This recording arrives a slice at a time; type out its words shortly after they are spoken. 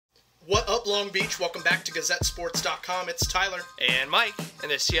What up, Long Beach? Welcome back to GazetteSports.com. It's Tyler. And Mike, and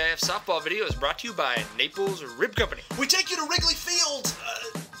this CIF softball video is brought to you by Naples Rib Company. We take you to Wrigley Field.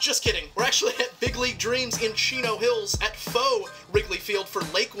 Just kidding. We're actually at Big League Dreams in Chino Hills at faux Wrigley Field for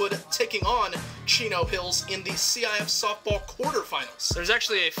Lakewood taking on Chino Hills in the CIF softball quarterfinals. There's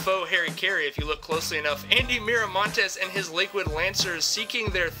actually a faux Harry Carey if you look closely enough. Andy Miramontes and his Lakewood Lancers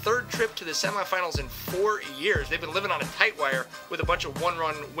seeking their third trip to the semifinals in 4 years. They've been living on a tight wire with a bunch of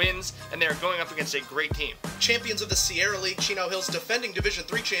one-run wins, and they're going up against a great team. Champions of the Sierra League, Chino Hills defending Division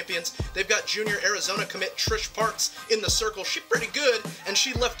III champions. They've got junior Arizona commit Trish Parks in the circle. She's pretty good, and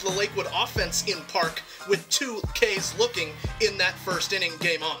she left the Lakewood offense in park with 2 Ks looking in that first inning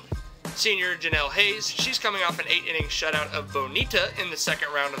game on. Senior Janelle Hayes, she's coming off an 8-inning shutout of Bonita in the second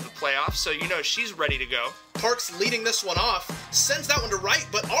round of the playoffs, so you know she's ready to go. Parks leading this one off, sends that one to right,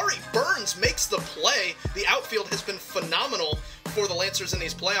 but Ari Burns makes the play. The outfield has been phenomenal for the Lancers in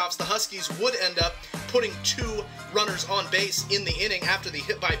these playoffs. The Huskies would end up putting 2 runners on base in the inning after the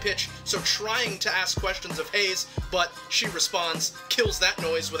hit by pitch, so trying to ask questions of Hayes, but she responds, kills that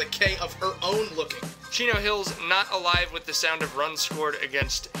noise with a K of her own looking. Chino Hills not alive with the sound of runs scored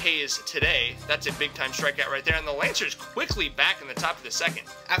against Hayes today. That's a big-time strikeout right there, and the Lancers quickly back in the top of the second.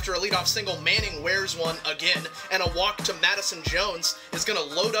 After a leadoff single, Manning wears one again, and a walk to Madison Jones is going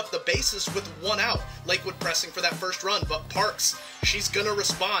to load up the bases with 1 out. Lakewood pressing for that first run, but Parks, she's going to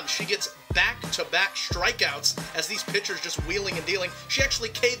respond. She gets back-to-back strikeouts as these pitchers just wheeling and dealing. She actually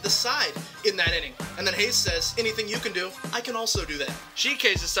K'd the side in that inning. And then Hayes says, anything you can do, I can also do that. She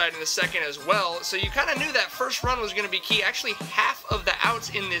K's the side in the second as well, so you kind of knew that first run was going to be key. Actually, half of the outs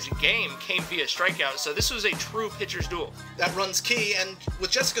in this game came via strikeout, so this was a true pitcher's duel. That run's key, and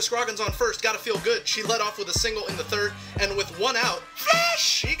with Jessica Scroggins on first, gotta feel good. She led off with a single in the third, and with 1 out,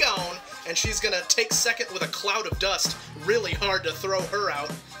 she gone, and she's gonna take second with a cloud of dust. Really hard to throw her out.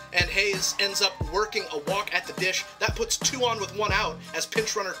 And Hayes ends up working a walk at the dish. That puts 2 on with 1 out as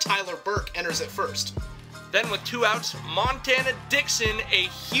pinch runner Tyler Burke enters at first. Then with 2 outs, Montana Dixon, a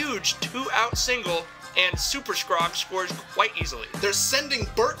huge 2-out single, and Super Scrog scores quite easily. They're sending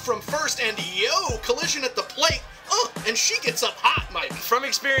Burke from first, and collision at the plate. And she gets up hot, Mike. From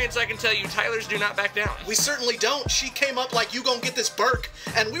experience, I can tell you, Tylers do not back down. We certainly don't. She came up like, you gonna get this Burke,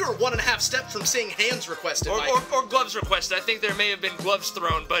 and we were 1.5 steps from seeing hands requested, Mike. Or gloves requested. I think there may have been gloves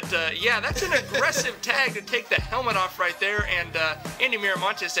thrown, but yeah, that's an aggressive tag to take the helmet off right there, and Andy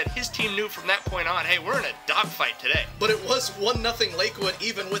Miramontes said his team knew from that point on, hey, we're in a dogfight today. But it was 1-0 Lakewood,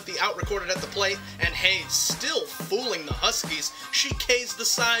 even with the out recorded at the plate, and Hayes still fooling the Huskies. She K's the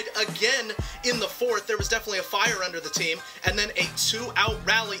side again in the 4th. There was definitely a fire under the team, and then a 2-out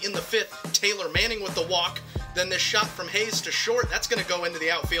rally in the 5th. Taylor Manning with the walk. Then this shot from Hayes to short, that's going to go into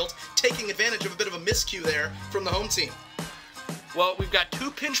the outfield, taking advantage of a bit of a miscue there from the home team. Well, we've got 2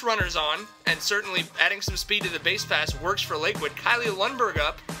 pinch runners on, and certainly adding some speed to the base pass works for Lakewood. Kylie Lundberg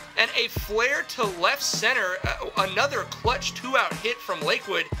up, and a flare to left center, another clutch 2-out hit from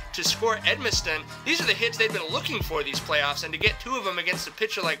Lakewood to score Edmiston. These are the hits they've been looking for these playoffs, and to get 2 of them against a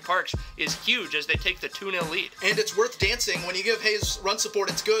pitcher like Parks is huge as they take the 2-0 lead. And it's worth dancing. When you give Hayes run support,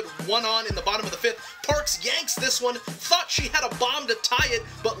 it's good. 1 on in the bottom of the 5th. Parks yanks this one, thought she had a bomb to tie it,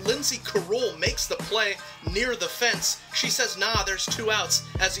 but Lindsay Carroll makes the play near the fence. She says, nah, there's 2 outs,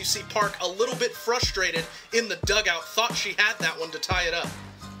 as you see Park a little bit frustrated in the dugout, thought she had that one to tie it up.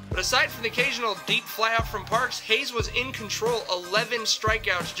 But aside from the occasional deep flyout from Parks, Hayes was in control. 11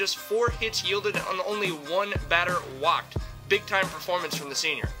 strikeouts, just 4 hits yielded, and only 1 batter walked. Big-time performance from the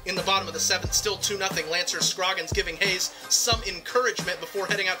senior. In the bottom of the 7th, still 2-0. Lancers Scroggins giving Hayes some encouragement before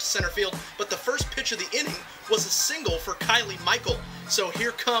heading out to center field, but the first pitch of the inning was a single for Kylie Michael. So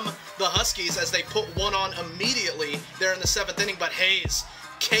here come the Huskies as they put 1 on immediately there in the 7th inning, but Hayes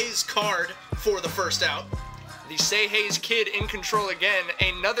K's card for the first out. The Say Hayes kid in control again.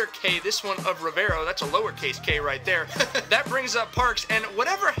 Another K, this one of Rivero. That's a lowercase K right there. That brings up Parks, and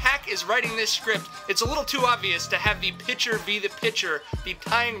whatever hack is writing this script, it's a little too obvious to have the pitcher be the pitcher, the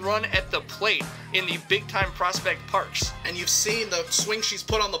tying run at the plate in the big-time prospect Parks. And you've seen the swing she's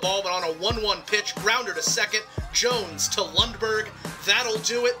put on the ball, but on a 1-1 pitch, grounder to second, Jones to Lundberg. That'll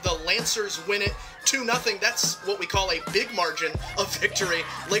do it. The Lancers win it 2-0. That's what we call a big margin of victory.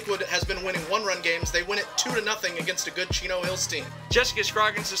 Lakewood has been winning 1-run games. They win it 2-0 against a good Chino Hills team. Jessica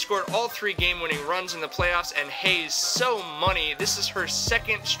Scroggins has scored all 3 game-winning runs in the playoffs, and Hayes so money. This is her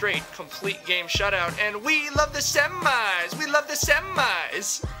 2nd straight complete game shutout, and we love the semis. We love the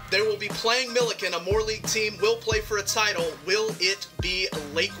semis. They will be playing Milliken. A Moore League team will play for a title. Will it be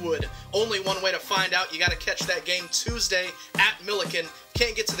Lakewood? Only one way to find out. You got to catch that game Tuesday at Milliken.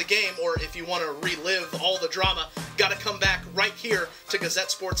 Can't get to the game, or if you want to relive all the drama, got to come back right here to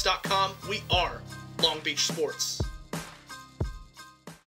GazetteSports.com. We are Long Beach Sports.